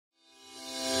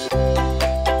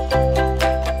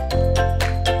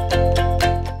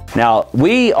Now,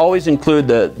 we always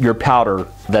include your powder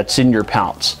that's in your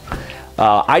Pounce.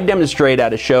 I demonstrate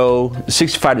at a show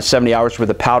 65 to 70 hours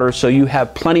worth of powder, so you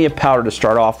have plenty of powder to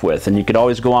start off with, and you could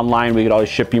always go online. We could always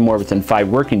ship you more within 5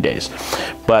 working days.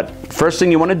 But first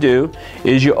thing you want to do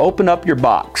is you open up your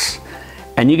box,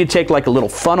 and you can take like a little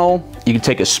funnel, you can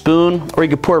take a spoon, or you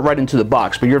can pour it right into the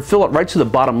box, but you're going to fill it right to the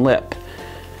bottom lip.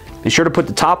 Be sure to put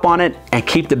the top on it and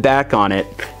keep the back on it.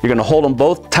 You're going to hold them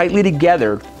both tightly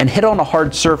together and hit on a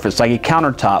hard surface like a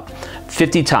countertop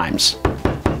 50 times.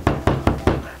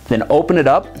 Then open it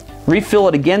up, refill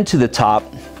it again to the top,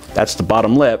 that's the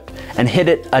bottom lip, and hit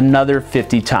it another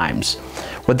 50 times.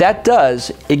 What that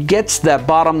does, it gets that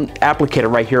bottom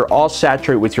applicator right here all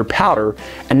saturated with your powder,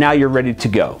 and now you're ready to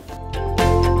go.